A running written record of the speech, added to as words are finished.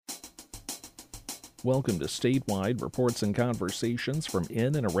Welcome to Statewide Reports and Conversations from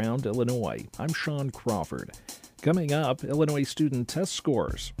in and around Illinois. I'm Sean Crawford. Coming up, Illinois student test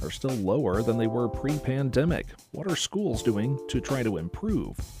scores are still lower than they were pre-pandemic. What are schools doing to try to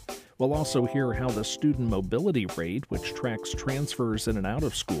improve? We'll also hear how the student mobility rate, which tracks transfers in and out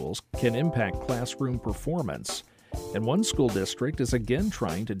of schools, can impact classroom performance. And one school district is again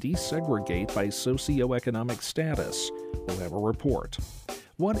trying to desegregate by socioeconomic status. We'll have a report.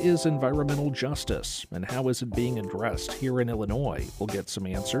 What is environmental justice, and how is it being addressed here in Illinois? We'll get some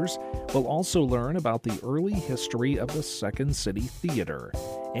answers. We'll also learn about the early history of the Second City Theater.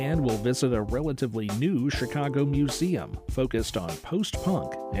 And we'll visit a relatively new Chicago museum focused on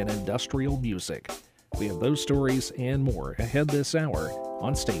post-punk and industrial music. We have those stories and more ahead this hour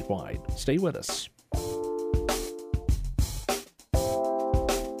on Statewide. Stay with us.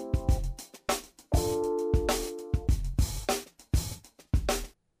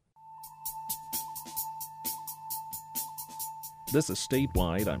 This is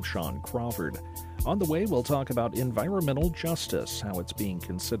Statewide. I'm Sean Crawford. On the way, we'll talk about environmental justice, how it's being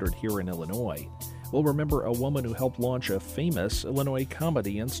considered here in Illinois. We'll remember a woman who helped launch a famous Illinois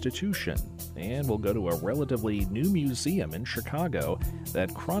comedy institution. And we'll go to a relatively new museum in Chicago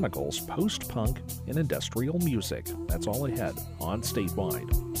that chronicles post-punk and industrial music. That's all ahead on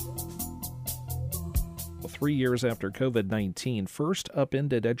Statewide. 3 years after COVID-19 first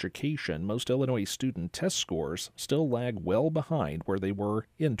upended education, most Illinois student test scores still lag well behind where they were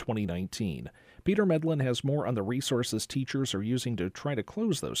in 2019. Peter Medlin has more on the resources teachers are using to try to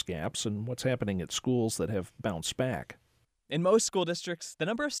close those gaps and what's happening at schools that have bounced back. In most school districts, the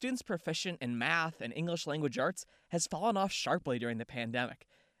number of students proficient in math and English language arts has fallen off sharply during the pandemic.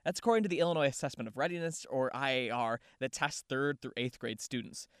 That's according to the Illinois Assessment of Readiness, or IAR, that tests 3rd through 8th grade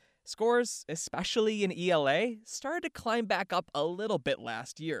students. Scores, especially in ELA, started to climb back up a little bit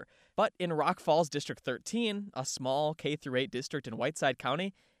last year. But in Rock Falls District 13, a small K-8 district in Whiteside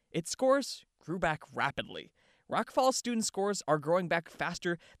County, its scores grew back rapidly. Rock Falls student scores are growing back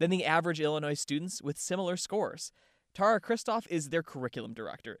faster than the average Illinois students with similar scores. Tara Kristoff is their curriculum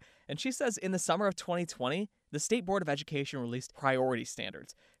director, and she says in the summer of 2020, the State Board of Education released priority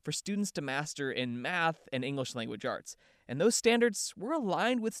standards for students to master in math and English language arts. And those standards were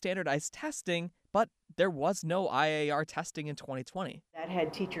aligned with standardized testing, but there was no IAR testing in 2020. That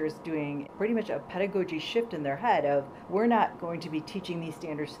had teachers doing pretty much a pedagogy shift in their head of, we're not going to be teaching these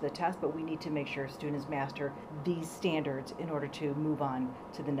standards to the test, but we need to make sure students master these standards in order to move on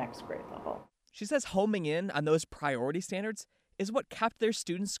to the next grade level. She says homing in on those priority standards is what kept their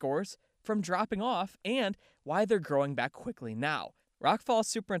student scores from dropping off and why they're growing back quickly now. Rock Falls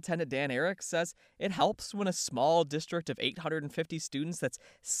Superintendent Dan Erick says it helps when a small district of 850 students that's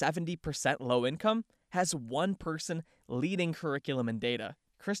 70% low income has one person leading curriculum and data.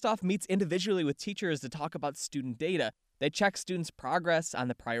 Kristoff meets individually with teachers to talk about student data. They check students' progress on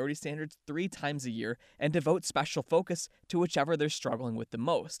the priority standards 3 times a year and devote special focus to whichever they're struggling with the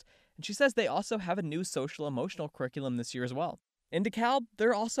most. And she says they also have a new social-emotional curriculum this year as well. In DeKalb,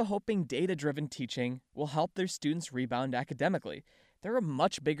 they're also hoping data-driven teaching will help their students rebound academically. They're a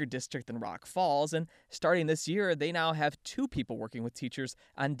much bigger district than Rock Falls, and starting this year, they now have 2 people working with teachers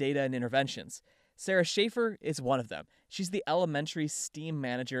on data and interventions. Sarah Schaefer is one of them. She's the elementary STEAM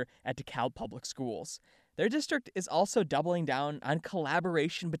manager at DeKalb Public Schools. Their district is also doubling down on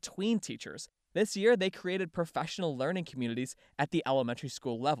collaboration between teachers. This year, they created professional learning communities at the elementary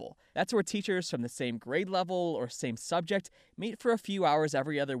school level. That's where teachers from the same grade level or same subject meet for a few hours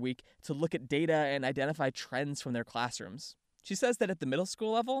every other week to look at data and identify trends from their classrooms. She says that at the middle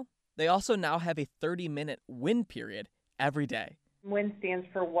school level, they also now have a 30-minute win period every day. WIN stands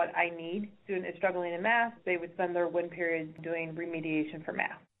for what I need. Student is struggling in math, they would spend their WIN period doing remediation for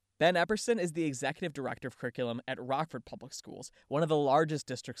math. Ben Epperson is the executive director of curriculum at Rockford Public Schools, one of the largest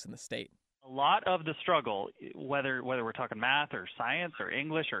districts in the state. A lot of the struggle, whether we're talking math or science or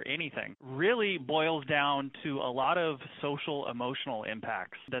English or anything, really boils down to a lot of social, emotional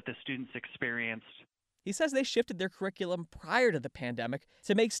impacts that the students experienced. He says they shifted their curriculum prior to the pandemic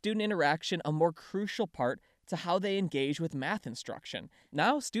to make student interaction a more crucial part to how they engage with math instruction.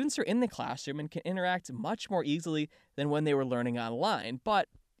 Now, students are in the classroom and can interact much more easily than when they were learning online, but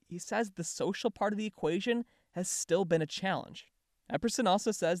he says the social part of the equation has still been a challenge. Epperson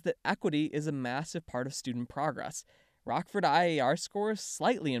also says that equity is a massive part of student progress. Rockford IAR scores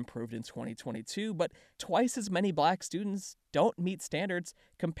slightly improved in 2022, but twice as many black students don't meet standards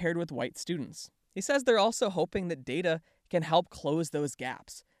compared with white students. He says they're also hoping that data can help close those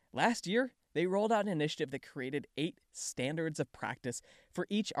gaps. Last year, they rolled out an initiative that created 8 standards of practice for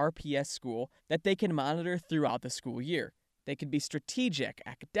each RPS school that they can monitor throughout the school year. They could be strategic,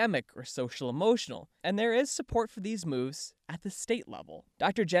 academic, or social emotional, and there is support for these moves at the state level.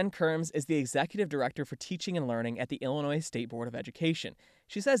 Dr. Jen Kerms is the executive director for teaching and learning at the Illinois State Board of Education.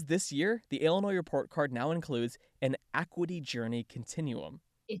 She says this year, the Illinois report card now includes an equity journey continuum.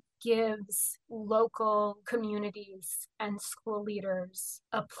 It gives local communities and school leaders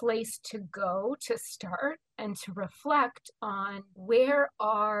a place to go to start and to reflect on where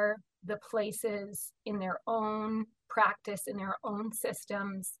are the places in their own practice, in their own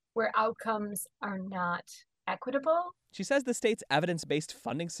systems, where outcomes are not equitable. She says the state's evidence-based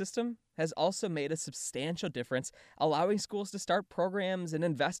funding system has also made a substantial difference, allowing schools to start programs and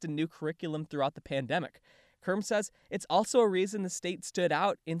invest in new curriculum throughout the pandemic. Kerm says it's also a reason the state stood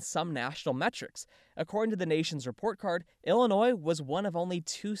out in some national metrics. According to the nation's report card, Illinois was one of only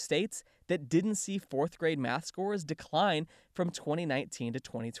 2 states that didn't see 4th grade math scores decline from 2019 to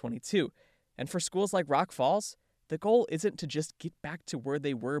 2022. And for schools like Rock Falls, the goal isn't to just get back to where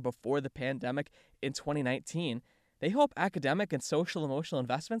they were before the pandemic in 2019. They hope academic and social emotional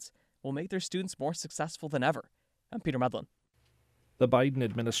investments will make their students more successful than ever. I'm Peter Medlin. The Biden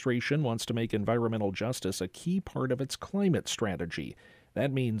administration wants to make environmental justice a key part of its climate strategy.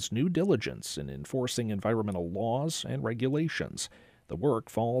 That means new diligence in enforcing environmental laws and regulations. The work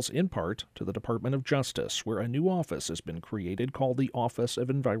falls in part to the Department of Justice, where a new office has been created called the Office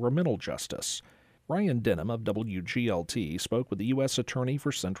of Environmental Justice. Ryan Denham of WGLT spoke with the U.S. Attorney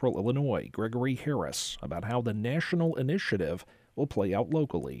for Central Illinois, Gregory Harris, about how the national initiative will play out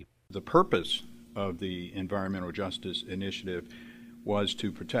locally. The purpose of the Environmental Justice Initiative was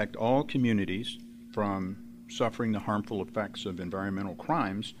to protect all communities from suffering the harmful effects of environmental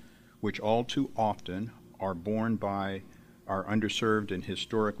crimes, which all too often are borne by our underserved and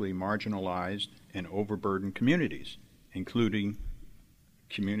historically marginalized and overburdened communities, including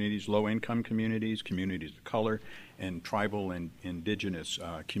communities, low-income communities, communities of color, and tribal and indigenous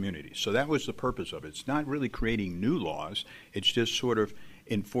communities. So that was the purpose of it. It's not really creating new laws. It's just sort of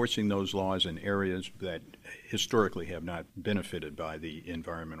enforcing those laws in areas that historically have not benefited by the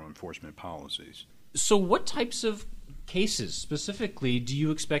environmental enforcement policies. So what types of cases specifically do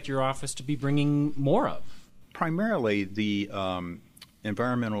you expect your office to be bringing more of? Primarily, the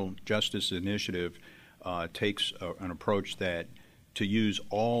Environmental Justice Initiative takes an approach that to use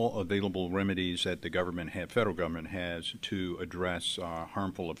all available remedies that the federal government has to address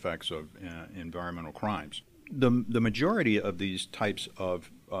harmful effects of environmental crimes. The majority of these types of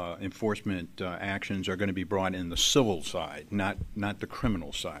enforcement actions are going to be brought in the civil side, not the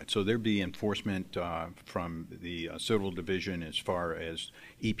criminal side. So there'd be enforcement from the civil division as far as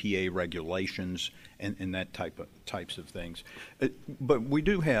EPA regulations and that types of things. But we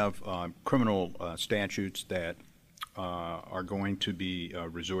do have criminal statutes that are going to be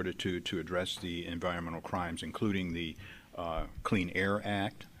resorted to address the environmental crimes, including the Clean Air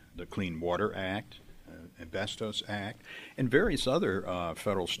Act, the Clean Water Act, Asbestos Act, and various other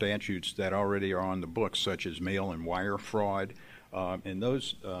federal statutes that already are on the books, such as mail and wire fraud. And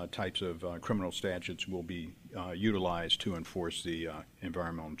those types of criminal statutes will be utilized to enforce the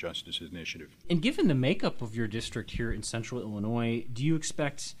Environmental Justice Initiative. And given the makeup of your district here in Central Illinois, do you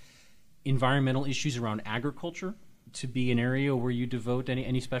expect environmental issues around agriculture to be an area where you devote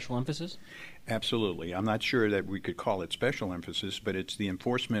any special emphasis? Absolutely. I'm not sure that we could call it special emphasis, but it's the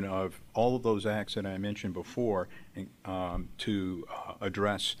enforcement of all of those acts that I mentioned before to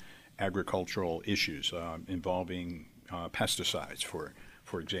address agricultural issues involving pesticides,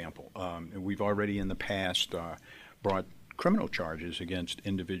 for example. We've already in the past brought criminal charges against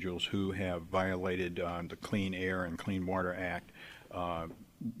individuals who have violated the Clean Air and Clean Water Act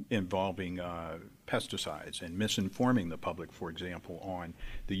involving pesticides and misinforming the public, for example, on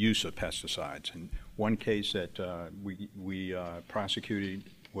the use of pesticides. And one case that we prosecuted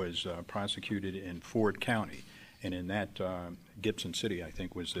was prosecuted in Ford County, and in that Gibson City, I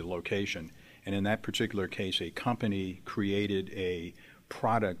think, was the location. And in that particular case, a company created a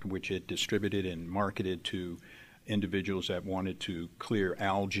product which it distributed and marketed to individuals that wanted to clear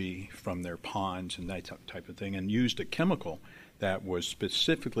algae from their ponds and that type of thing, and used a chemical that was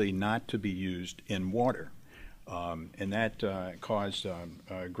specifically not to be used in water. And that caused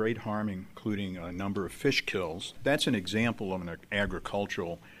great harm, including a number of fish kills. That's an example of an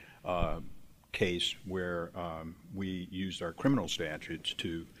agricultural case where we used our criminal statutes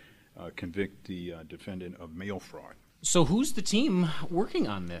to convict the defendant of mail fraud. So who's the team working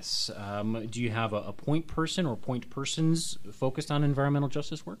on this? Do you have a point person or point persons focused on environmental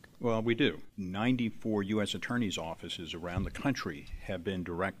justice work? Well, we do. 94 U.S. attorneys' offices around the country have been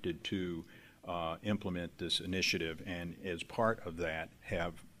directed to implement this initiative, and as part of that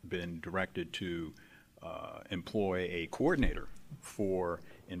have been directed to employ a coordinator for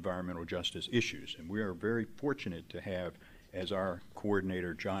environmental justice issues. And we are very fortunate to have as our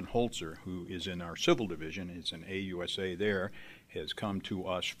coordinator John Holzer, who is in our civil division, is an AUSA there, has come to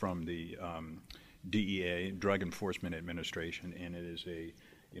us from the DEA, Drug Enforcement Administration, and it is a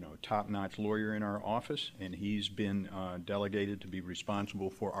top-notch lawyer in our office, and he's been delegated to be responsible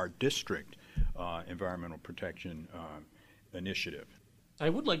for our district environmental protection initiative. I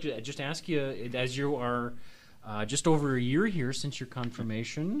would like to just ask you, as you are just over a year here since your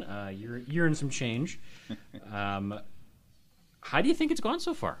confirmation, you're in some change. How do you think it's gone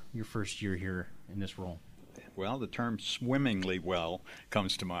so far, your first year here in this role? Well, the term swimmingly well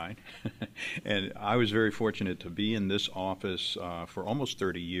comes to mind. And I was very fortunate to be in this office for almost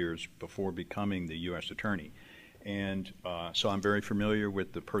 30 years before becoming the U.S. Attorney. And so I'm very familiar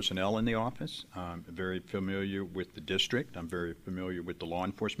with the personnel in the office. I'm very familiar with the district. I'm very familiar with the law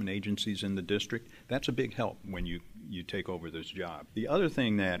enforcement agencies in the district. That's a big help when you take over this job. The other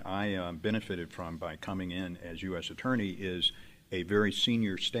thing that I benefited from by coming in as U.S. Attorney is a very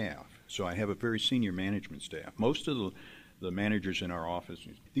senior staff. So I have a very senior management staff. Most of the managers in our office,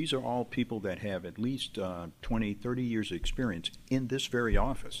 these are all people that have at least 20, 30 years of experience in this very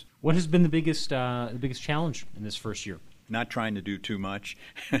office. What has been the biggest challenge in this first year? Not trying to do too much,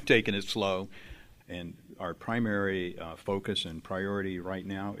 taking it slow. And our primary focus and priority right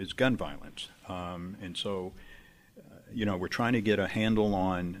now is gun violence. And so, we're trying to get a handle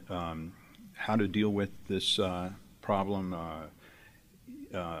on how to deal with this problem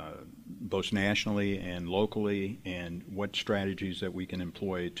both nationally and locally, and what strategies that we can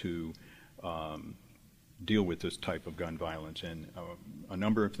employ to deal with this type of gun violence. And a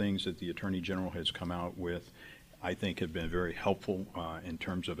number of things that the Attorney General has come out with, I think, have been very helpful in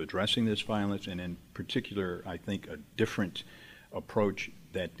terms of addressing this violence, and in particular, I think a different approach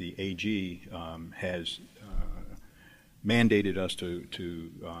that the AG has mandated us to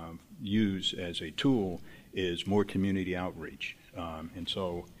use as a tool is more community outreach. And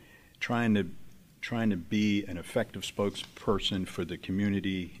so trying to be an effective spokesperson for the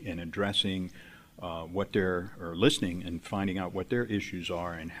community in addressing or listening and finding out what their issues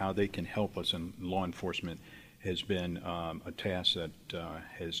are and how they can help us in law enforcement has been a task that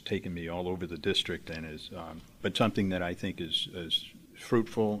has taken me all over the district, and is but something that I think is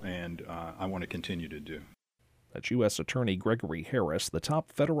fruitful, and I want to continue to do. That's U.S. Attorney Gregory Harris, the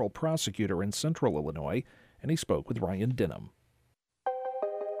top federal prosecutor in Central Illinois, and he spoke with Ryan Denham.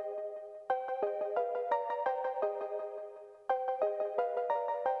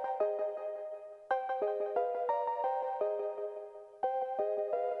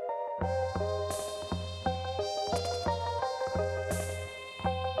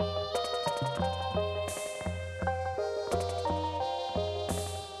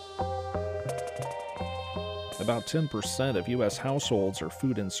 About 10% of U.S. households are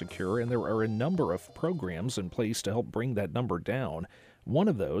food insecure, and there are a number of programs in place to help bring that number down. One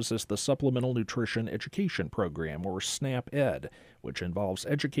of those is the Supplemental Nutrition Education Program, or SNAP-Ed, which involves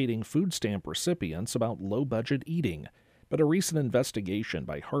educating food stamp recipients about low-budget eating. But a recent investigation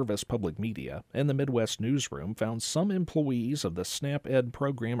by Harvest Public Media and the Midwest Newsroom found some employees of the SNAP-Ed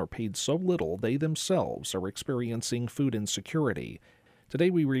program are paid so little they themselves are experiencing food insecurity. Today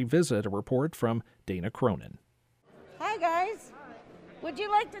we revisit a report from Dana Cronin. Hi guys, would you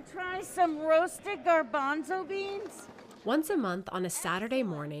like to try some roasted garbanzo beans? Once a month on a Saturday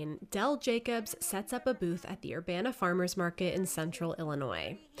morning, Dell Jacobs sets up a booth at the Urbana Farmers Market in Central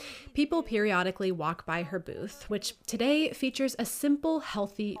Illinois. People periodically walk by her booth, which today features a simple,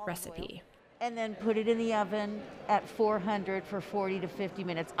 healthy recipe. And then put it in the oven at 400 for 40 to 50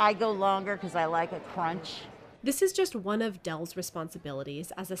 minutes. I go longer because I like a crunch. This is just one of Dell's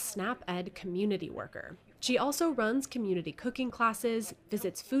responsibilities as a SNAP-Ed community worker. She also runs community cooking classes,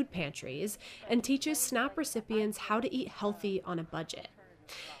 visits food pantries, and teaches SNAP recipients how to eat healthy on a budget.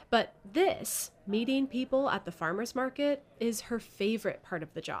 But this, meeting people at the farmers market, is her favorite part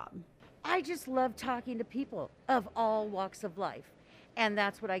of the job. I just love talking to people of all walks of life, and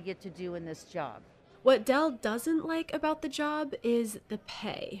that's what I get to do in this job. What Dell doesn't like about the job is the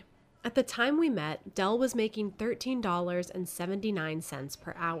pay. At the time we met, Dell was making $13.79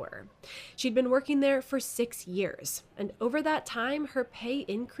 per hour. She'd been working there for 6 years, and over that time, her pay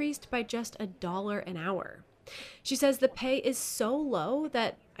increased by just $1 an hour. She says the pay is so low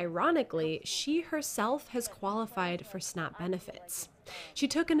that, ironically, she herself has qualified for SNAP benefits. She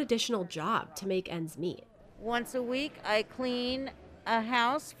took an additional job to make ends meet. Once a week, I clean a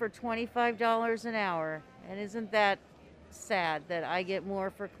house for $25 an hour, and isn't that sad that I get more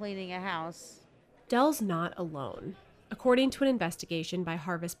for cleaning a house? Dell's not alone. According to an investigation by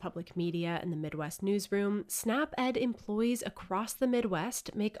Harvest Public Media and the Midwest Newsroom, SNAP-Ed employees across the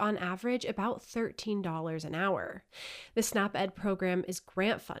Midwest make on average about $13 an hour. The SNAP-Ed program is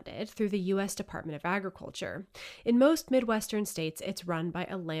grant-funded through the U.S. Department of Agriculture. In most Midwestern states, it's run by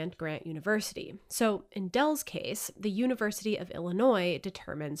a land-grant university. So, in Dell's case, the University of Illinois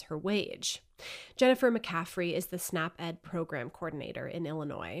determines her wage. Jennifer McCaffrey is the SNAP-Ed program coordinator in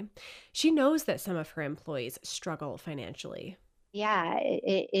Illinois. She knows that some of her employees struggle financially. Yeah,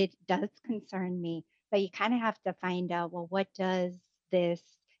 it does concern me, but you kind of have to find out, well, what does this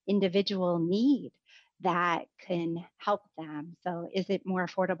individual need that can help them? So is it more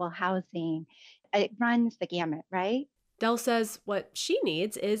affordable housing? It runs the gamut, right? Dell says what she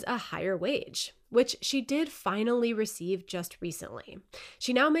needs is a higher wage, which she did finally receive just recently.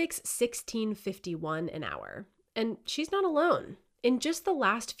 She now makes $16.51 an hour. And she's not alone. In just the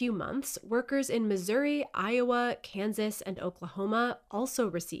last few months, workers in Missouri, Iowa, Kansas, and Oklahoma also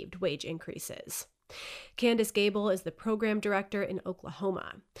received wage increases. Candace Gable is the program director in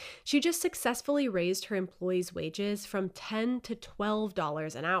Oklahoma. She just successfully raised her employees' wages from $10 to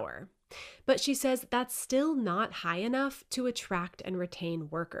 $12 an hour. But she says that's still not high enough to attract and retain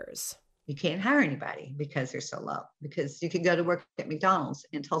workers. You can't hire anybody because they're so low, because you could go to work at McDonald's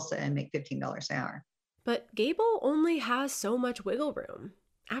in Tulsa and make $15 an hour. But Gable only has so much wiggle room.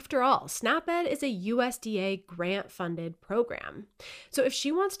 After all, SNAP-Ed is a USDA grant-funded program. So if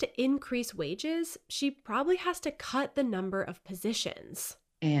she wants to increase wages, she probably has to cut the number of positions.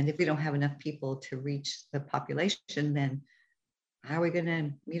 And if we don't have enough people to reach the population, then how are we going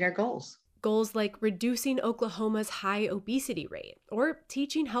to meet our goals? Goals like reducing Oklahoma's high obesity rate or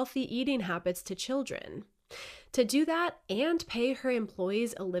teaching healthy eating habits to children. To do that and pay her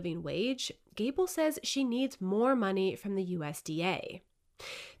employees a living wage, Gable says she needs more money from the USDA.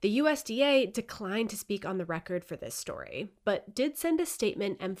 The USDA declined to speak on the record for this story, but did send a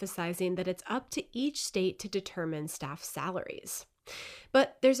statement emphasizing that it's up to each state to determine staff salaries.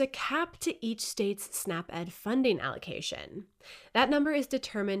 But there's a cap to each state's SNAP-Ed funding allocation. That number is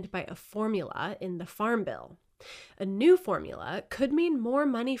determined by a formula in the Farm Bill. A new formula could mean more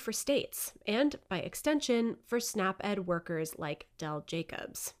money for states, and by extension, for SNAP-Ed workers like Dell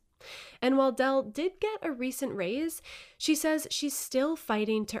Jacobs. And while Dell did get a recent raise, she says she's still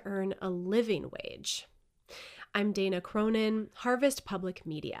fighting to earn a living wage. I'm Dana Cronin, Harvest Public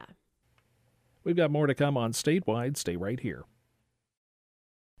Media. We've got more to come on Statewide. Stay right here.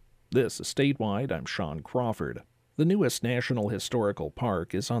 This is Statewide. I'm Sean Crawford. The newest National Historical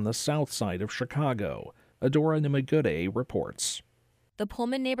Park is on the south side of Chicago. Adora Nimagude reports. The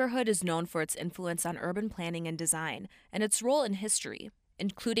Pullman neighborhood is known for its influence on urban planning and design and its role in history,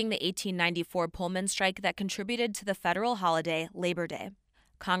 including the 1894 Pullman strike that contributed to the federal holiday Labor Day.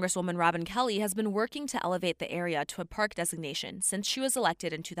 Congresswoman Robin Kelly has been working to elevate the area to a park designation since she was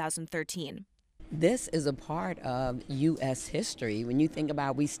elected in 2013. This is a part of U.S. history. When you think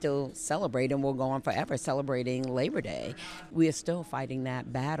about, we still celebrate, and we'll go on forever celebrating Labor Day. We are still fighting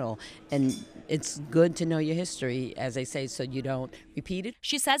that battle, and it's good to know your history, as they say, so you don't repeat it.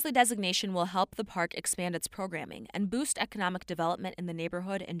 She says the designation will help the park expand its programming and boost economic development in the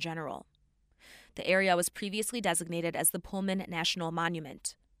neighborhood in general. The area was previously designated as the Pullman National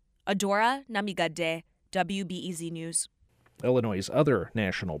Monument. Adora Nimagude, WBEZ News. Illinois' other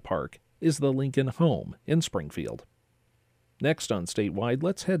national park is the Lincoln Home in Springfield. Next on Statewide,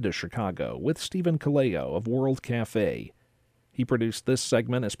 let's head to Chicago with Stephen Kaleo of World Cafe. He produced this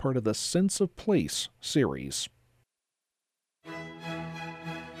segment as part of the Sense of Place series.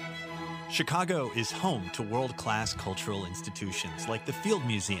 Chicago is home to world-class cultural institutions like the Field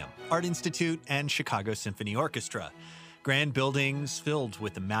Museum, Art Institute, and Chicago Symphony Orchestra. Grand buildings filled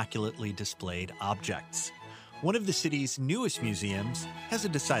with immaculately displayed objects. One of the city's newest museums has a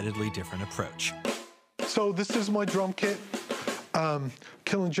decidedly different approach. So this is my drum kit.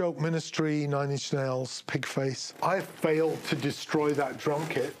 Killing Joke Ministry, Nine Inch Nails, Pigface. I failed to destroy that drum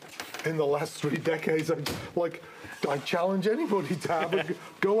kit in the last 3 decades. I challenge anybody to have a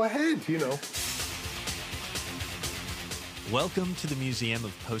go ahead, you know. Welcome to the Museum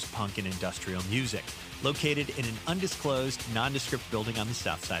of Post-Punk and Industrial Music, located in an undisclosed, nondescript building on the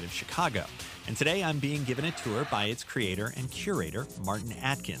south side of Chicago. And today I'm being given a tour by its creator and curator, Martin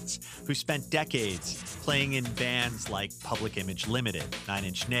Atkins, who spent decades playing in bands like Public Image Limited, Nine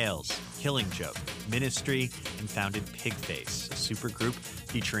Inch Nails, Killing Joke, Ministry, and founded Pigface, a supergroup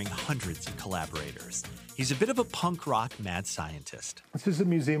featuring hundreds of collaborators. He's a bit of a punk rock mad scientist. This is a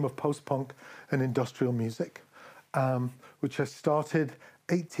museum of post-punk and industrial music, which I started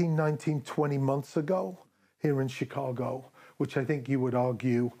 18, 19, 20 months ago here in Chicago, which I think you would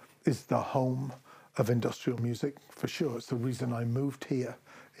argue is the home of industrial music, for sure. It's the reason I moved here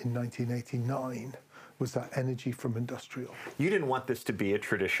in 1989, was that energy from industrial. You didn't want this to be a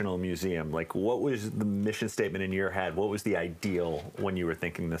traditional museum. Like, what was the mission statement in your head? What was the ideal when you were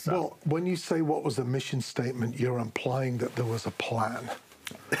thinking this up? Well, when you say what was the mission statement, you're implying that there was a plan.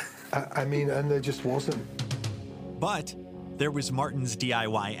 I mean, and there just wasn't. But there was Martin's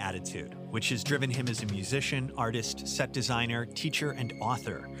DIY attitude, which has driven him as a musician, artist, set designer, teacher, and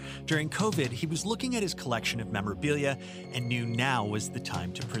author. During COVID, he was looking at his collection of memorabilia and knew now was the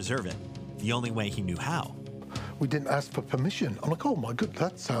time to preserve it. The only way he knew how. We didn't ask for permission. I'm like, oh my good,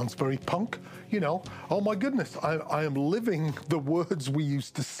 that sounds very punk. You know, oh my goodness, I am living the words we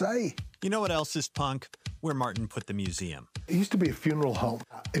used to say. You know what else is punk? Where Martin put the museum. It used to be a funeral home.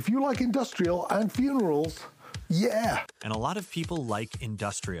 If you like industrial and funerals, yeah. And a lot of people like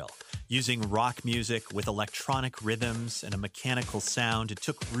industrial. Using rock music with electronic rhythms and a mechanical sound, it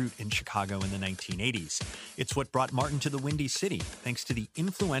took root in Chicago in the 1980s. It's what brought Martin to the Windy City, thanks to the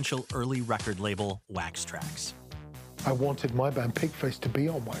influential early record label Wax Trax. I wanted my band Pigface to be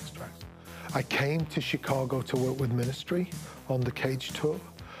on Wax Trax. I came to Chicago to work with Ministry on the Cage tour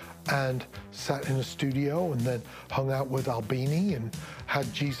and sat in a studio and then hung out with Albini and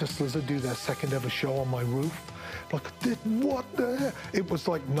had Jesus Lizard do their second ever show on my roof. Like, what the hell? It was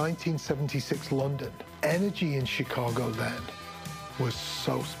like 1976 London. Energy in Chicago then was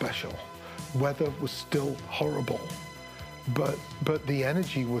so special. Weather was still horrible, but the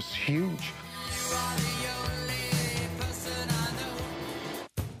energy was huge.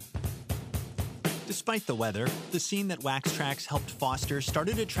 Despite the weather, the scene that Wax Trax helped foster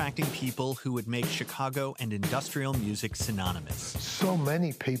started attracting people who would make Chicago and industrial music synonymous. So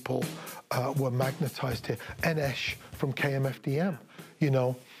many people were magnetized here. Enesh from KMFDM, you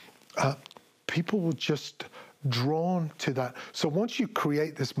know, people were just drawn to that. So once you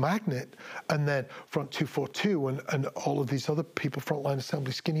create this magnet, and then Front 242 and all of these other people, Frontline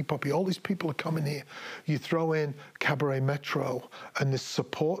Assembly, Skinny Puppy, all these people are coming here. You throw in Cabaret Metro and this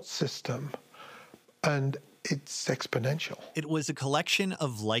support system, and it's exponential. It was a collection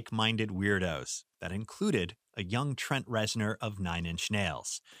of like-minded weirdos that included a young Trent Reznor of Nine Inch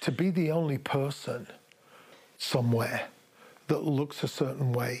Nails. To be the only person somewhere that looks a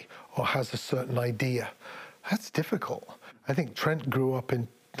certain way or has a certain idea, that's difficult. I think Trent grew up in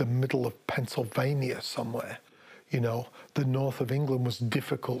the middle of Pennsylvania somewhere. You know, the north of England was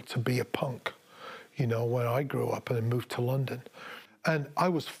difficult to be a punk, you know, when I grew up and I moved to London. And I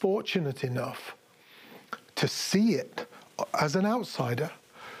was fortunate enough to see it as an outsider,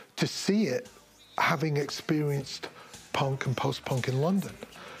 to see it having experienced punk and post-punk in London.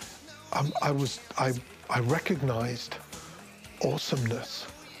 I recognized awesomeness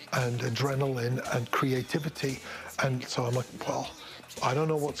and adrenaline and creativity. And so I'm like, well, I don't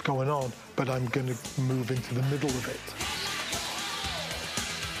know what's going on, but I'm going to move into the middle of it.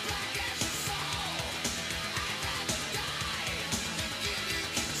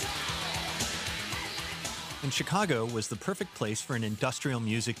 And Chicago was the perfect place for an industrial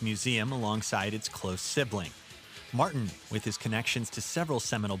music museum alongside its close sibling. Martin, with his connections to several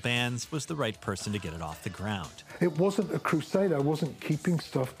seminal bands, was the right person to get it off the ground. It wasn't a crusade. I wasn't keeping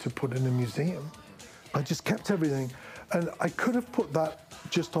stuff to put in a museum. I just kept everything. And I could have put that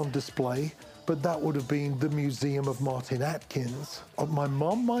just on display, but that would have been the Museum of Martin Atkins. My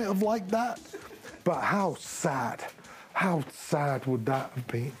mom might have liked that, but how sad would that have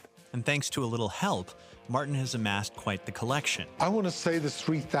been? And thanks to a little help, Martin has amassed quite the collection. I want to say there's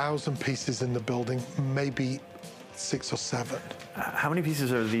 3,000 pieces in the building, maybe 6 or 7. How many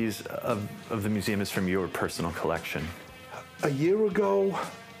pieces are these of the museum is from your personal collection? A year ago,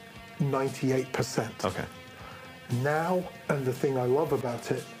 98%. Okay. Now, and the thing I love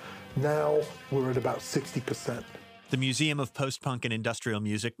about it, now we're at about 60%. The Museum of Post-Punk and Industrial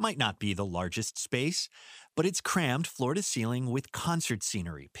Music might not be the largest space, but it's crammed floor to ceiling with concert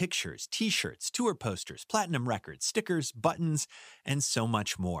scenery, pictures, t-shirts, tour posters, platinum records, stickers, buttons, and so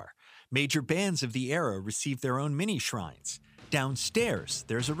much more. Major bands of the era received their own mini shrines. Downstairs,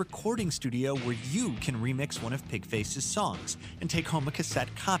 there's a recording studio where you can remix one of Pigface's songs and take home a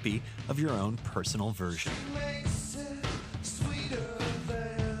cassette copy of your own personal version.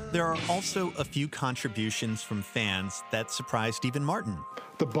 There are also a few contributions from fans that surprised even Martin.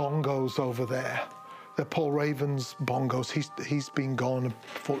 The bongos over there, they're Paul Raven's bongos. He's been gone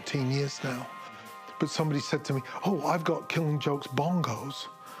 14 years now. But somebody said to me, oh, I've got Killing Joke's bongos.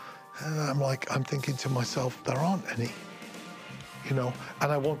 And I'm thinking to myself, there aren't any, you know?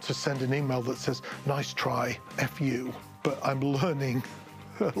 And I want to send an email that says, nice try, F you. But I'm learning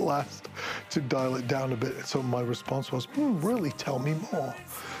at last to dial it down a bit. So my response was, really, tell me more.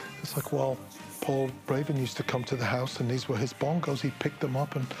 It's like, well, Paul Raven used to come to the house and these were his bongos. He'd pick them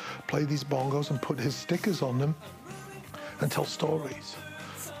up and play these bongos and put his stickers on them and tell stories.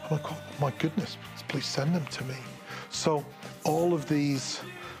 I'm like, oh my goodness, please send them to me. So all of these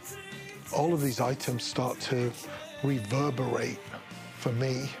items start to reverberate for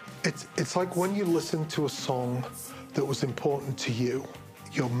me. It's like when you listen to a song that was important to you,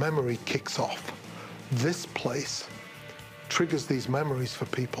 your memory kicks off. This place triggers these memories for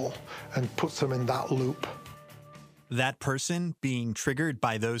people and puts them in that loop. That person being triggered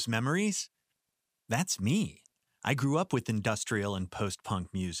by those memories? That's me. I grew up with industrial and post-punk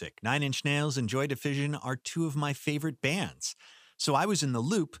music. Nine Inch Nails and Joy Division are two of my favorite bands. So I was in the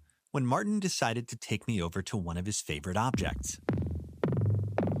loop when Martin decided to take me over to one of his favorite objects.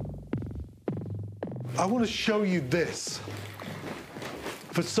 I want to show you this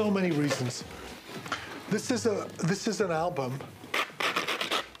for so many reasons. This is an album.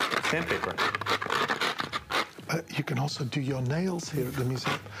 Sandpaper. You can also do your nails here at the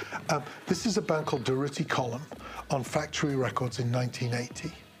museum. This is a band called Durutti Column on Factory Records in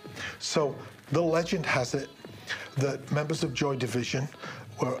 1980. So the legend has it that members of Joy Division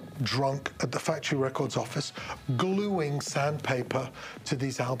were drunk at the Factory Records office, gluing sandpaper to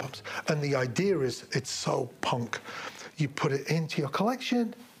these albums. And the idea is it's so punk. You put it into your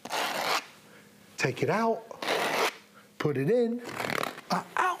collection, take it out, put it in,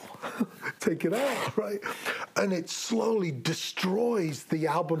 ow, take it out, right? And it slowly destroys the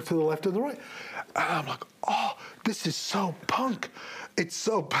album to the left and the right. And I'm like, oh, this is so punk. It's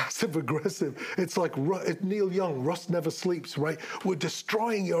so passive-aggressive. It's like Neil Young, Rust Never Sleeps, right? We're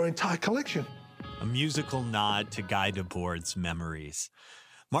destroying your entire collection. A musical nod to Guy Debord's memories.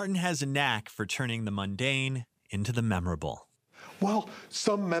 Martin has a knack for turning the mundane into the memorable. Well,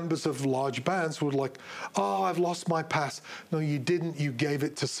 some members of large bands would like, oh, I've lost my pass. No, you didn't. You gave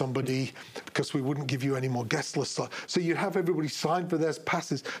it to somebody because we wouldn't give you any more guest lists. So you'd have everybody sign for their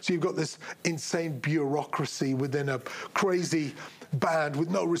passes. So you've got this insane bureaucracy within a crazy band with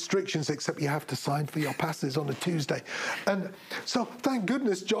no restrictions except you have to sign for your passes on a Tuesday. And so thank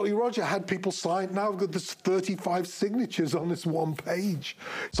goodness Jolly Roger had people sign. Now I've got this 35 signatures on this one page.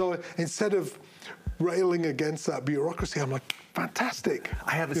 So instead of railing against that bureaucracy, I'm like, fantastic.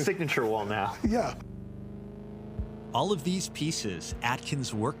 I have a signature wall now. Yeah. All of these pieces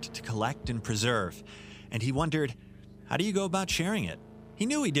Atkins worked to collect and preserve, and he wondered, how do you go about sharing it? He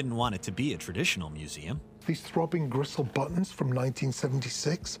knew he didn't want it to be a traditional museum. These throbbing gristle buttons from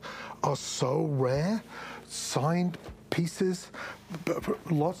 1976 are so rare. Signed pieces,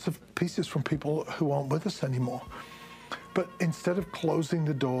 lots of pieces from people who aren't with us anymore. But instead of closing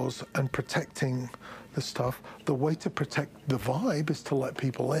the doors and protecting the stuff, the way to protect the vibe is to let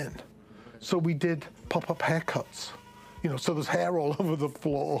people in. So we did pop-up haircuts. You know, so there's hair all over the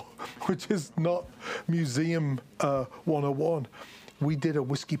floor, which is not museum 101. We did a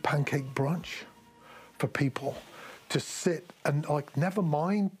whiskey pancake brunch for people to sit and like, never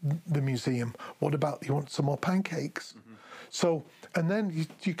mind the museum. What about, you want some more pancakes? Mm-hmm. So, and then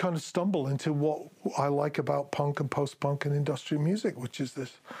you kind of stumble into what I like about punk and post-punk and industrial music, which is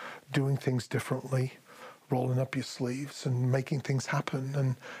this doing things differently, rolling up your sleeves and making things happen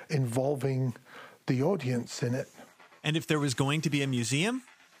and involving the audience in it. And if there was going to be a museum,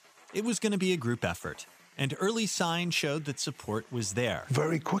 it was going to be a group effort. And early signs showed that support was there.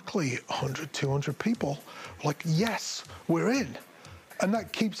 Very quickly, 100, 200 people like, yes, we're in. And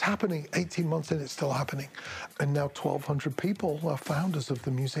that keeps happening. 18 months in, it's still happening. And now 1,200 people are founders of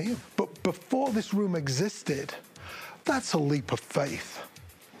the museum. But before this room existed, that's a leap of faith.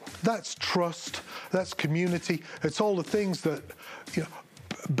 That's trust, that's community. It's all the things that, you know,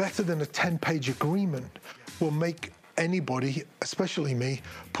 better than a 10-page agreement will make anybody, especially me,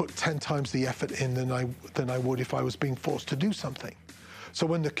 put 10 times the effort in than I would if I was being forced to do something. So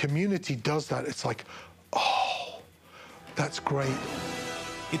when the community does that, it's like, oh, that's great.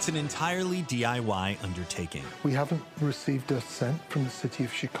 It's an entirely DIY undertaking. We haven't received a cent from the city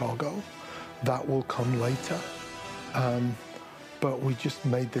of Chicago. That will come later. But we just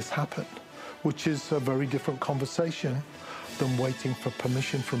made this happen, which is a very different conversation than waiting for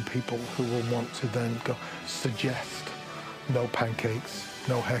permission from people who will want to then go suggest no pancakes,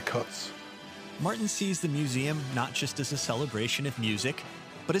 no haircuts. Martin sees the museum not just as a celebration of music,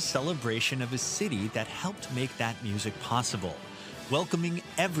 but a celebration of a city that helped make that music possible, welcoming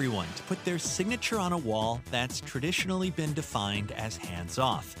everyone to put their signature on a wall that's traditionally been defined as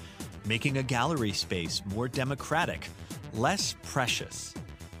hands-off, making a gallery space more democratic, less precious.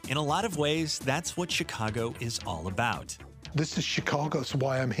 In a lot of ways, that's what Chicago is all about. This is Chicago, it's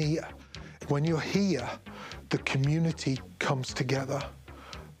why I'm here. When you're here, the community comes together.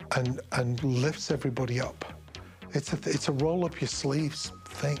 and lifts everybody up. It's a roll up your sleeves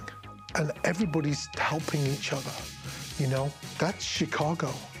thing. And everybody's helping each other, you know? That's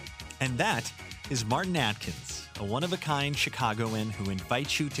Chicago. And that is Martin Atkins, a one-of-a-kind Chicagoan who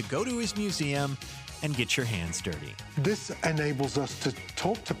invites you to go to his museum and get your hands dirty. This enables us to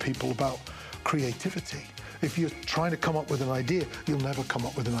talk to people about creativity. If you're trying to come up with an idea, you'll never come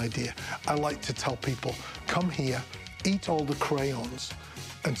up with an idea. I like to tell people, come here, eat all the crayons,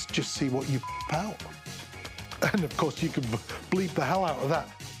 and just see what you out. And of course, you can bleep the hell out of that.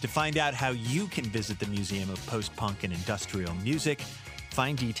 To find out how you can visit the Museum of Post-Punk and Industrial Music,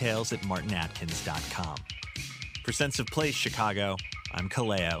 find details at martinatkins.com. For Sense of Place Chicago, I'm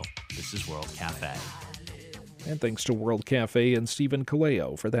Kaleo. This is World Cafe. And thanks to World Cafe and Stephen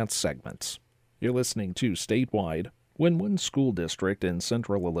Kaleo for that segment. You're listening to Statewide. When one school district in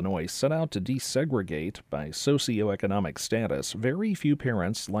central Illinois set out to desegregate by socioeconomic status, very few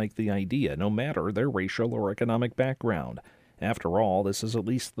parents liked the idea, no matter their racial or economic background. After all, this is at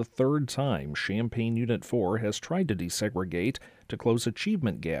least the third time Champaign Unit 4 has tried to desegregate to close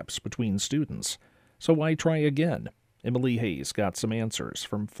achievement gaps between students. So why try again? Emily Hayes got some answers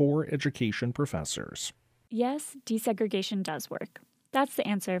from 4 education professors. Yes, desegregation does work. That's the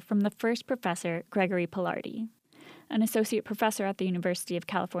answer from the first professor, Gregory Pilardi. An associate professor at the University of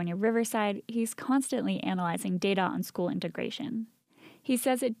California, Riverside, he's constantly analyzing data on school integration. He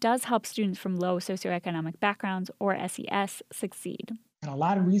says it does help students from low socioeconomic backgrounds, or SES, succeed. And a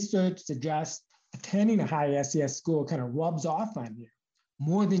lot of research suggests attending a high SES school kind of rubs off on you,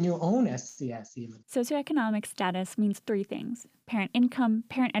 more than your own SES even. Socioeconomic status means 3 things: parent income,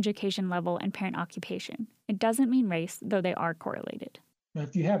 parent education level, and parent occupation. It doesn't mean race, though they are correlated. Now,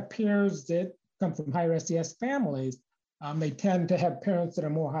 if you have peers that come from higher SES families, they tend to have parents that are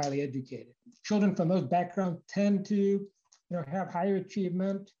more highly educated. Children from those backgrounds tend to have higher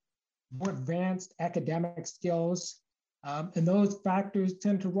achievement, more advanced academic skills, and those factors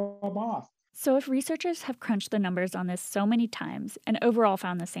tend to rub off. So if researchers have crunched the numbers on this so many times and overall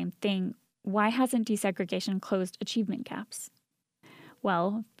found the same thing, why hasn't desegregation closed achievement gaps?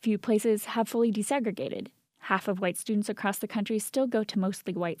 Well, few places have fully desegregated. Half of white students across the country still go to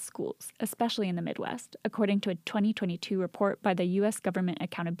mostly white schools, especially in the Midwest, according to a 2022 report by the U.S. Government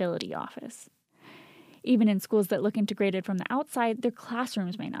Accountability Office. Even in schools that look integrated from the outside, their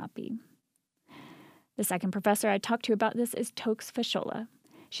classrooms may not be. The second professor I talked to about this is Tokes Fashola.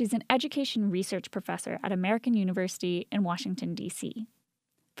 She's an education research professor at American University in Washington, D.C.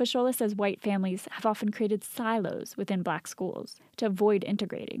 Fashola says white families have often created silos within black schools to avoid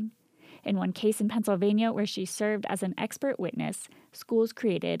integrating. In one case in Pennsylvania, where she served as an expert witness, schools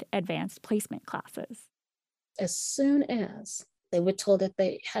created advanced placement classes. As soon as they were told that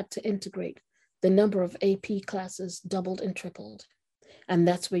they had to integrate, the number of AP classes doubled and tripled. And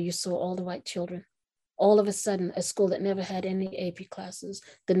that's where you saw all the white children. All of a sudden, a school that never had any AP classes,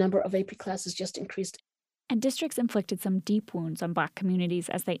 the number of AP classes just increased. And districts inflicted some deep wounds on black communities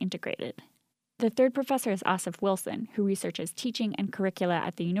as they integrated. The third professor is Asif Wilson, who researches teaching and curricula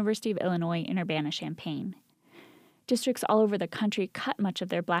at the University of Illinois in Urbana-Champaign. Districts all over the country cut much of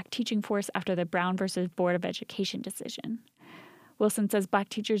their black teaching force after the Brown versus Board of Education decision. Wilson says black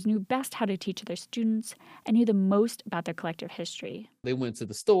teachers knew best how to teach their students and knew the most about their collective history. They went to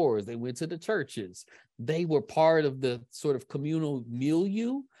the stores, they went to the churches. They were part of the sort of communal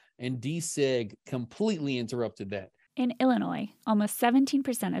milieu, and deseg completely interrupted that. In Illinois, almost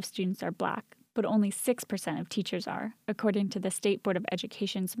 17% of students are black, but only 6% of teachers are, according to the State Board of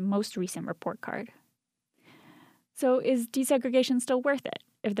Education's most recent report card. So is desegregation still worth it,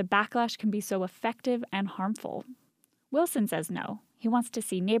 if the backlash can be so effective and harmful? Wilson says no. He wants to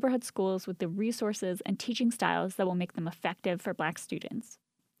see neighborhood schools with the resources and teaching styles that will make them effective for black students.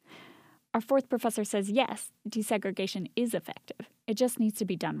 Our fourth professor says yes, desegregation is effective. It just needs to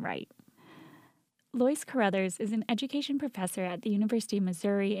be done right. Lois Carruthers is an education professor at the University of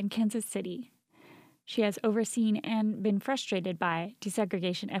Missouri in Kansas City. She has overseen and been frustrated by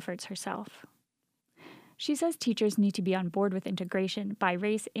desegregation efforts herself. She says teachers need to be on board with integration by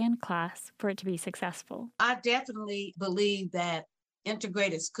race and class for it to be successful. I definitely believe that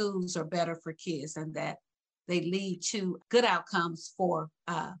integrated schools are better for kids and that they lead to good outcomes for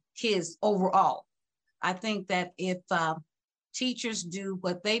kids overall. I think that if teachers do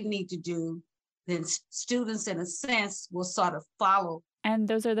what they need to do, then students, in a sense, will sort of follow. And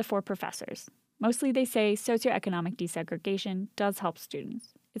those are the 4 professors. Mostly they say socioeconomic desegregation does help students.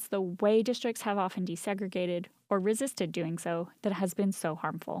 It's the way districts have often desegregated or resisted doing so that has been so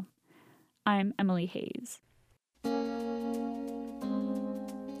harmful. I'm Emily Hayes.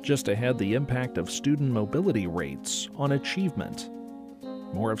 Just ahead, the impact of student mobility rates on achievement.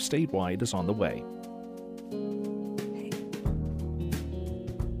 More of Statewide is on the way.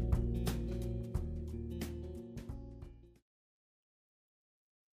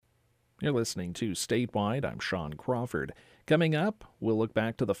 You're listening to Statewide. I'm Sean Crawford. Coming up, we'll look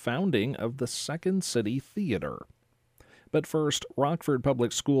back to the founding of the Second City Theater. But first, Rockford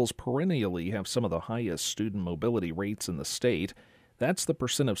Public Schools perennially have some of the highest student mobility rates in the state. That's the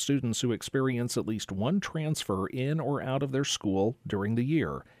percent of students who experience at least one transfer in or out of their school during the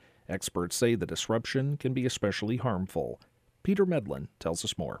year. Experts say the disruption can be especially harmful. Peter Medlin tells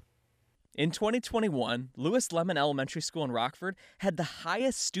us more. In 2021, Lewis Lemon Elementary School in Rockford had the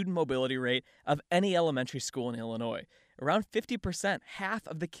highest student mobility rate of any elementary school in Illinois. Around 50%, half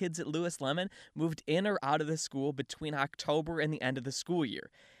of the kids at Lewis Lemon moved in or out of the school between October and the end of the school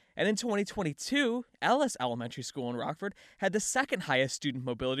year. And in 2022, Ellis Elementary School in Rockford had the second highest student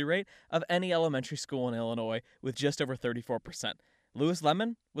mobility rate of any elementary school in Illinois, with just over 34%. Lewis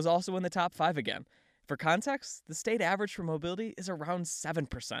Lemon was also in the top 5 again. For context, the state average for mobility is around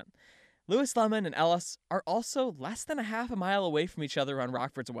 7%. Lewis Lemon and Ellis are also less than a half a mile away from each other on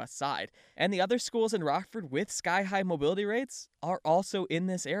Rockford's west side, and the other schools in Rockford with sky-high mobility rates are also in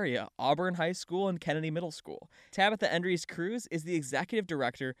this area: Auburn High School and Kennedy Middle School. Tabitha Endries-Cruz is the executive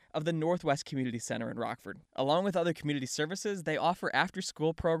director of the Northwest Community Center in Rockford. Along with other community services, they offer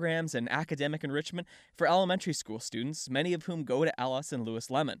after-school programs and academic enrichment for elementary school students, many of whom go to Ellis and Lewis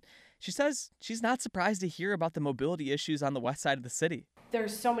Lemon. She says she's not surprised to hear about the mobility issues on the west side of the city.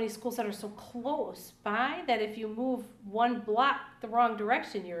 There's so many schools that are so close by that if you move one block the wrong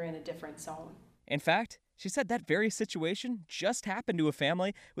direction, you're in a different zone. In fact, she said that very situation just happened to a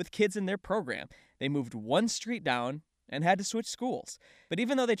family with kids in their program. They moved one street down and had to switch schools. But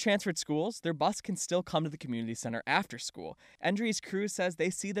even though they transferred schools, their bus can still come to the community center after school. Endries-Cruz says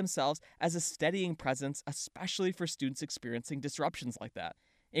they see themselves as a steadying presence, especially for students experiencing disruptions like that.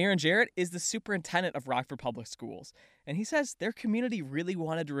 Aaron Jarrett is the superintendent of Rockford Public Schools, and he says their community really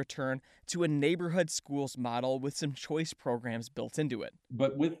wanted to return to a neighborhood schools model with some choice programs built into it.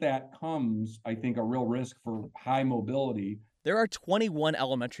 But with that comes, I think, a real risk for high mobility. There are 21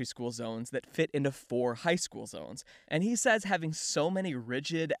 elementary school zones that fit into 4 high school zones, and he says having so many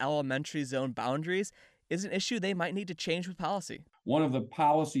rigid elementary zone boundaries is an issue they might need to change with policy. One of the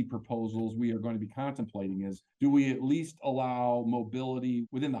policy proposals we are going to be contemplating is, do we at least allow mobility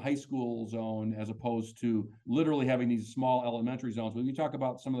within the high school zone as opposed to literally having these small elementary zones? When we talk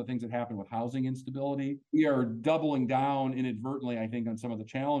about some of the things that happen with housing instability, we are doubling down inadvertently, I think, on some of the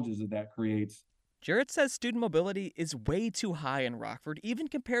challenges that creates. Jarrett says student mobility is way too high in Rockford, even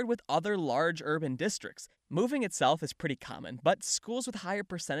compared with other large urban districts. Moving itself is pretty common, but schools with higher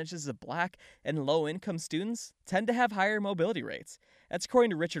percentages of Black and low-income students tend to have higher mobility rates. That's according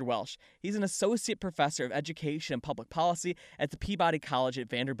to Richard Welsh. He's an associate professor of education and public policy at the Peabody College at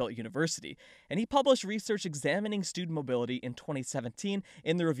Vanderbilt University, and he published research examining student mobility in 2017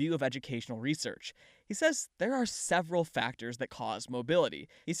 in the Review of Educational Research. He says there are several factors that cause mobility.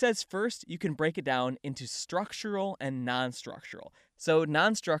 He says first, you can break it down into structural and non-structural. So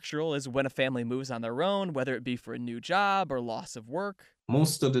non-structural is when a family moves on their own, whether it be for a new job or loss of work.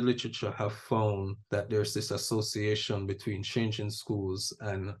 Most of the literature have found that there's this association between changing schools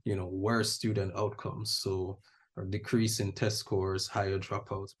and, worse student outcomes. So a decrease in test scores, higher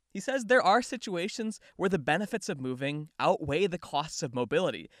dropouts. He says there are situations where the benefits of moving outweigh the costs of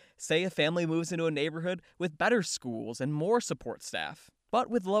mobility. Say a family moves into a neighborhood with better schools and more support staff. But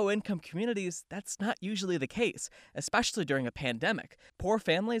with low-income communities, that's not usually the case, especially during a pandemic. Poor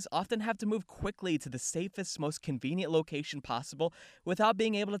families often have to move quickly to the safest, most convenient location possible without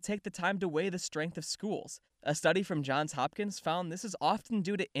being able to take the time to weigh the strength of schools. A study from Johns Hopkins found this is often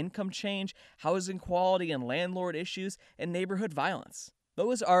due to income change, housing quality and landlord issues, and neighborhood violence.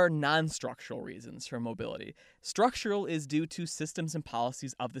 Those are non-structural reasons for mobility. Structural is due to systems and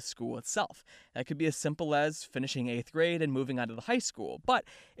policies of the school itself. That could be as simple as finishing 8th grade and moving on to the high school, but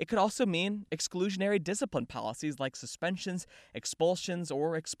it could also mean exclusionary discipline policies like suspensions, expulsions,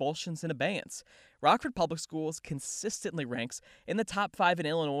 or expulsions in abeyance. Rockford Public Schools consistently ranks in the top 5 in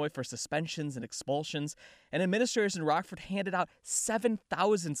Illinois for suspensions and expulsions, and administrators in Rockford handed out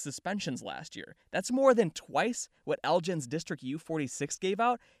 7,000 suspensions last year. That's more than twice what Elgin's District U46 gave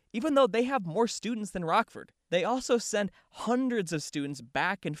out, even though they have more students than Rockford. They also send hundreds of students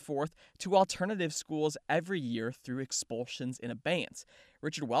back and forth to alternative schools every year through expulsions in abeyance.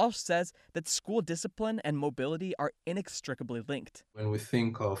 Richard Welsh says that school discipline and mobility are inextricably linked. When we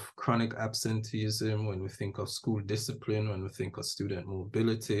think of chronic absenteeism, when we think of school discipline, when we think of student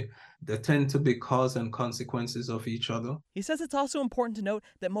mobility, they tend to be cause and consequences of each other. He says it's also important to note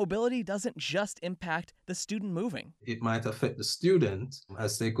that mobility doesn't just impact the student moving. It might affect the student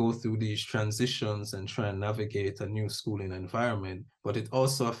as they go through these transitions and try and navigate a new schooling environment, but it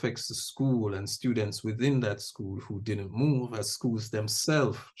also affects the school and students within that school who didn't move as schools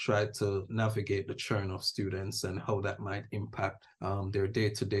themselves try to navigate the churn of students and how that might impact their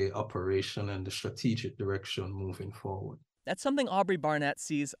day-to-day operation and the strategic direction moving forward. That's something Aubrey Barnett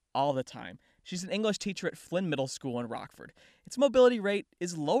sees all the time. She's an English teacher at Flynn Middle School in Rockford. Its mobility rate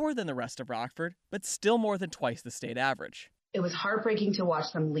is lower than the rest of Rockford, but still more than twice the state average. It was heartbreaking to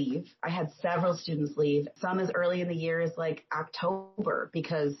watch them leave. I had several students leave, some as early in the year as like October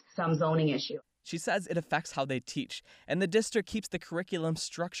because some zoning issue. She says it affects how they teach, and the district keeps the curriculum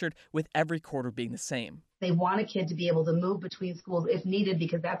structured with every quarter being the same. They want a kid to be able to move between schools if needed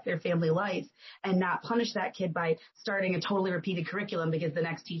because that's their family life, and not punish that kid by starting a totally repeated curriculum because the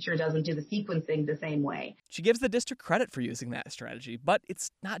next teacher doesn't do the sequencing the same way. She gives the district credit for using that strategy, but it's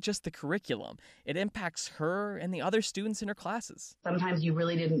not just the curriculum. It impacts her and the other students in her classes. Sometimes you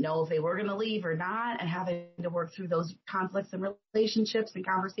really didn't know if they were going to leave or not, and having to work through those conflicts and relationships and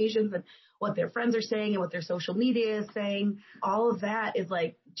conversations and what their friends are saying and what their social media is saying. All of that is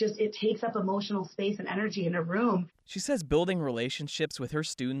like it takes up emotional space and energy in a room. She says building relationships with her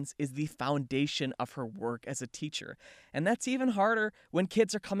students is the foundation of her work as a teacher. And that's even harder when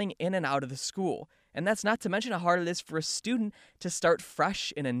kids are coming in and out of the school. And that's not to mention how hard it is for a student to start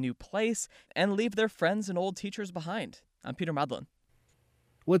fresh in a new place and leave their friends and old teachers behind. I'm Peter Medlin.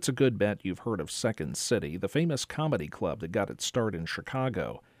 Well, it's a good bet you've heard of Second City, the famous comedy club that got its start in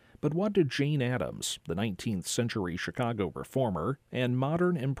Chicago. But what did Jane Addams, the 19th century Chicago reformer, and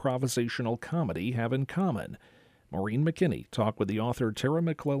modern improvisational comedy have in common? Maureen McKinney talked with the author Tara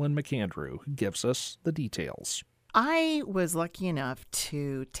McClellan McAndrew, who gives us the details. I was lucky enough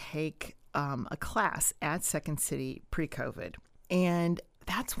to take a class at Second City pre-COVID, and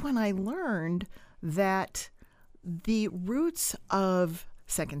that's when I learned that the roots of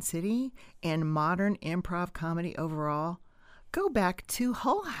Second City and modern improv comedy overall go back to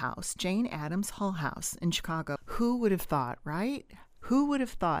Hull House, Jane Addams' Hull House in Chicago. Who would have thought, right? Who would have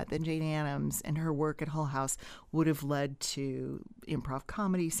thought that Jane Addams and her work at Hull House would have led to improv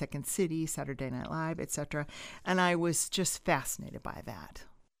comedy, Second City, Saturday Night Live, etc.? And I was just fascinated by that.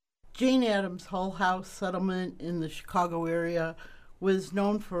 Jane Addams' Hull House settlement in the Chicago area was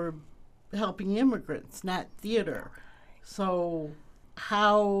known for helping immigrants, not theater. So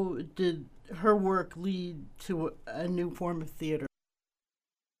how did her work lead to a new form of theater?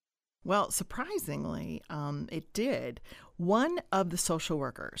 Well, surprisingly, it did. One of the social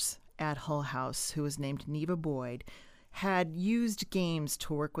workers at Hull House, who was named Neva Boyd, had used games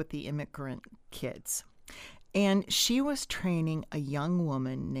to work with the immigrant kids. And she was training a young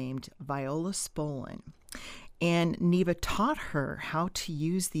woman named Viola Spolin. And Neva taught her how to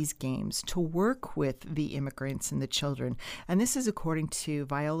use these games to work with the immigrants and the children. And this is according to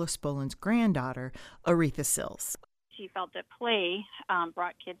Viola Spolin's granddaughter, Aretha Sills. She felt that play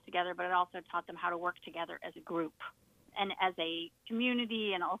brought kids together, but it also taught them how to work together as a group and as a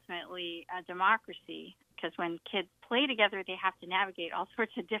community and ultimately a democracy. Because when kids play together, they have to navigate all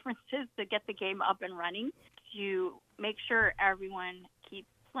sorts of differences to get the game up and running. To make sure everyone keeps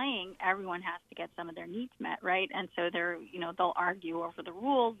playing, everyone has to get some of their needs met, right? And so they'll argue over the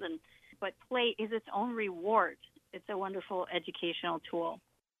rules, but play is its own reward. It's a wonderful educational tool.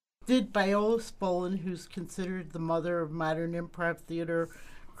 Did Viola Spolin, who's considered the mother of modern improv theater,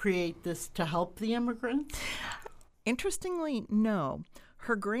 create this to help the immigrants? Interestingly, no.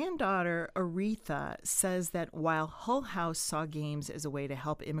 Her granddaughter, Aretha, says that while Hull House saw games as a way to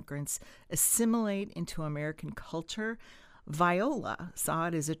help immigrants assimilate into American culture, Viola saw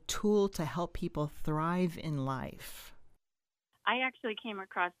it as a tool to help people thrive in life. I actually came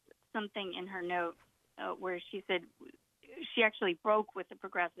across something in her note where she said she actually broke with the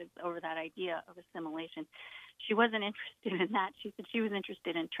progressives over that idea of assimilation. She wasn't interested in that. She said she was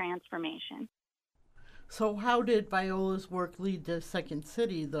interested in transformation. So how did Viola's work lead to Second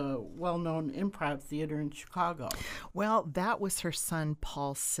City, the well-known improv theater in Chicago? Well, that was her son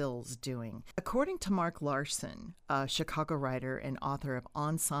Paul Sills doing. According to Mark Larson, a Chicago writer and author of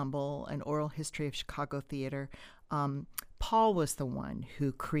Ensemble, An Oral History of Chicago Theater, Paul was the one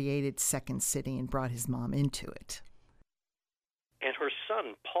who created Second City and brought his mom into it. And her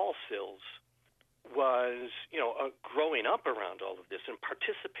son, Paul Sills, was, growing up around all of this and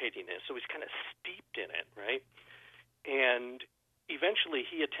participating in it, so he's kind of steeped in it, right? And eventually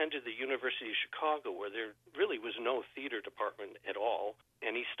he attended the University of Chicago, where there really was no theater department at all.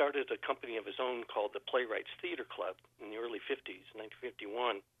 And he started a company of his own called the Playwrights Theater Club in the early 50s,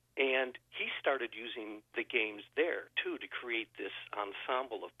 1951. And he started using the games there, too, to create this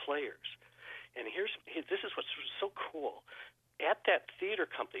ensemble of players. And this is what's so cool. At that theater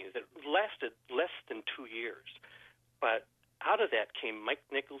company that lasted less than 2 years, but out of that came Mike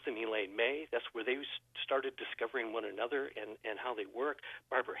Nichols and Elaine May. That's where they started discovering one another and how they work.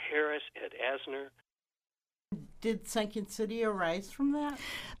 Barbara Harris, Ed Asner. Did Second City arise from that?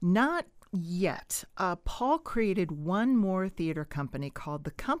 Not yet. Paul created one more theater company called the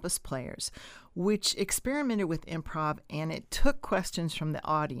Compass Players, which experimented with improv, and it took questions from the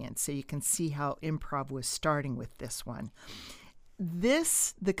audience, so you can see how improv was starting with this one.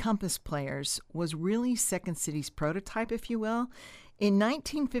 The Compass Players, was really Second City's prototype, if you will. In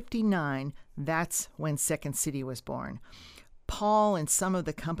 1959, that's when Second City was born. Paul and some of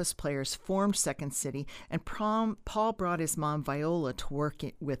the Compass Players formed Second City, and Paul brought his mom Viola to work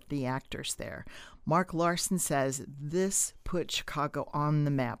with the actors there. Mark Larson says this put Chicago on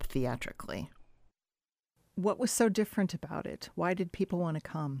the map theatrically. What was so different about it? Why did people want to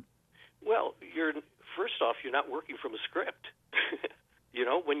come? Well, first off, you're not working from a script. You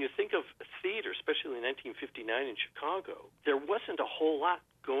know, when you think of theater, especially in 1959 in Chicago, there wasn't a whole lot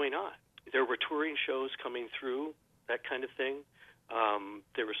going on. There were touring shows coming through, that kind of thing.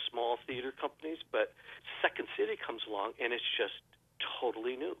 There were small theater companies, but Second City comes along, and it's just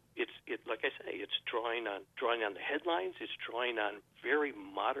totally new. Like I say, it's drawing on the headlines. It's drawing on very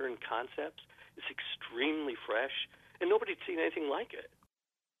modern concepts. It's extremely fresh, and nobody'd seen anything like it.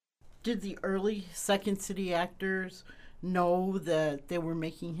 Did the early Second City actors know that they were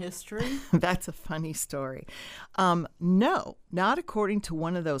making history? That's a funny story. No, not according to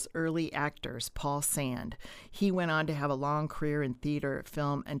one of those early actors, Paul Sand. He went on to have a long career in theater,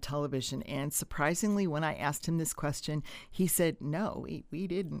 film, and television, and surprisingly, when I asked him this question, he said, no, we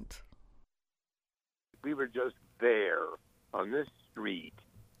didn't. We were just there on this street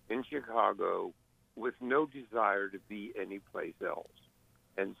in Chicago with no desire to be anyplace else,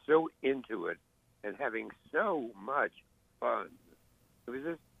 and so into it and having so much fun. It was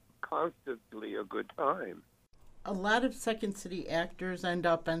just constantly a good time. A lot of Second City actors end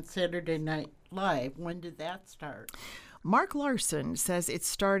up on Saturday Night Live. When did that start? Mark Larson says it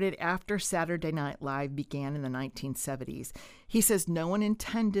started after Saturday Night Live began in the 1970s. He says no one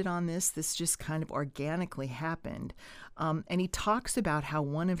intended on this. This just kind of organically happened. And he talks about how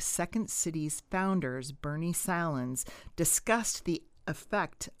one of Second City's founders, Bernie Salins, discussed the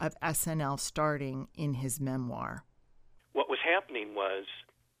effect of SNL starting in his memoir. What was happening was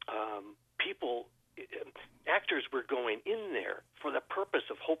actors were going in there for the purpose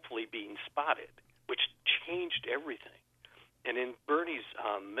of hopefully being spotted, which changed everything. And in Bernie's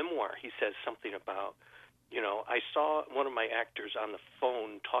memoir, he says something about, I saw one of my actors on the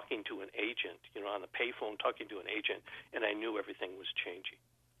phone talking to an agent, on the payphone talking to an agent, and I knew everything was changing.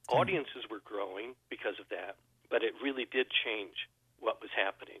 Audiences were growing because of that, but it really did change what was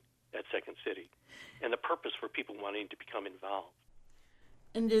happening at Second City and the purpose for people wanting to become involved.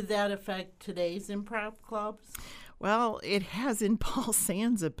 And did that affect today's improv clubs? Well, it has in Paul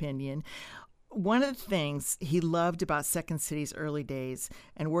Sand's opinion. One of the things he loved about Second City's early days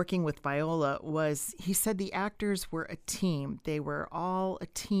and working with Viola was he said the actors were a team. They were all a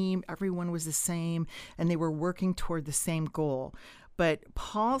team. Everyone was the same, and they were working toward the same goal. But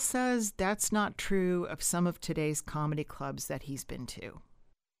Paul says that's not true of some of today's comedy clubs that he's been to.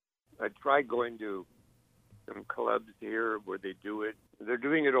 I tried going to some clubs here where they do it. They're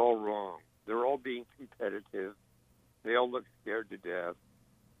doing it all wrong. They're all being competitive. They all look scared to death.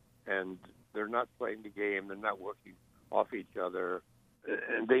 And they're not playing the game. They're not working off each other.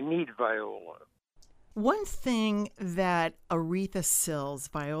 And they need Viola. One thing that Aretha Sills,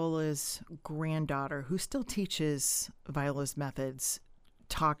 Viola's granddaughter, who still teaches Viola's methods,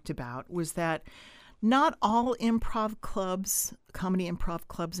 talked about was that not all improv clubs, comedy improv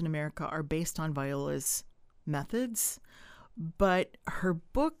clubs in America are based on Viola's methods, but her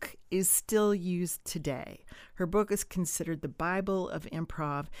book is still used today. Her book is considered the Bible of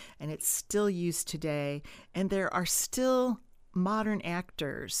improv, and it's still used today. And there are still modern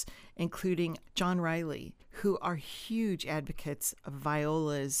actors, including John Riley, who are huge advocates of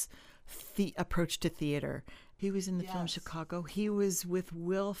Viola's approach to theater. He was in the film Chicago. He was with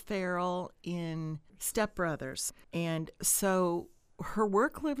Will Ferrell in Step Brothers. And so her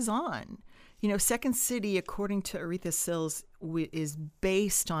work lives on. Second City, according to Aretha Sills, is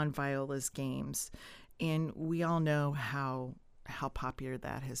based on Viola's games. And we all know how popular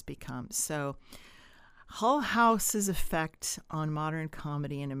that has become. So Hull House's effect on modern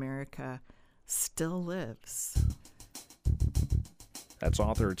comedy in America still lives. That's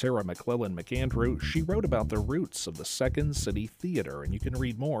author Tara McClellan McAndrew. She wrote about the roots of the Second City Theater, and you can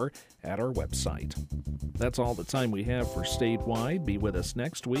read more at our website. That's all the time we have for Statewide. Be with us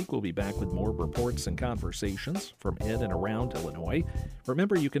next week. We'll be back with more reports and conversations from in and around Illinois.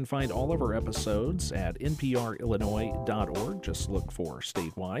 Remember, you can find all of our episodes at nprillinois.org. Just look for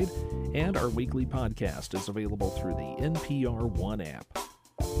Statewide. And our weekly podcast is available through the NPR One app.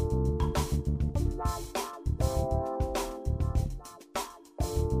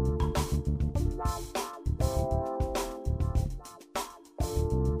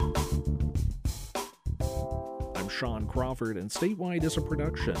 Sean Crawford, and Statewide is a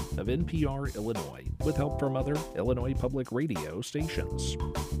production of NPR Illinois with help from other Illinois public radio stations.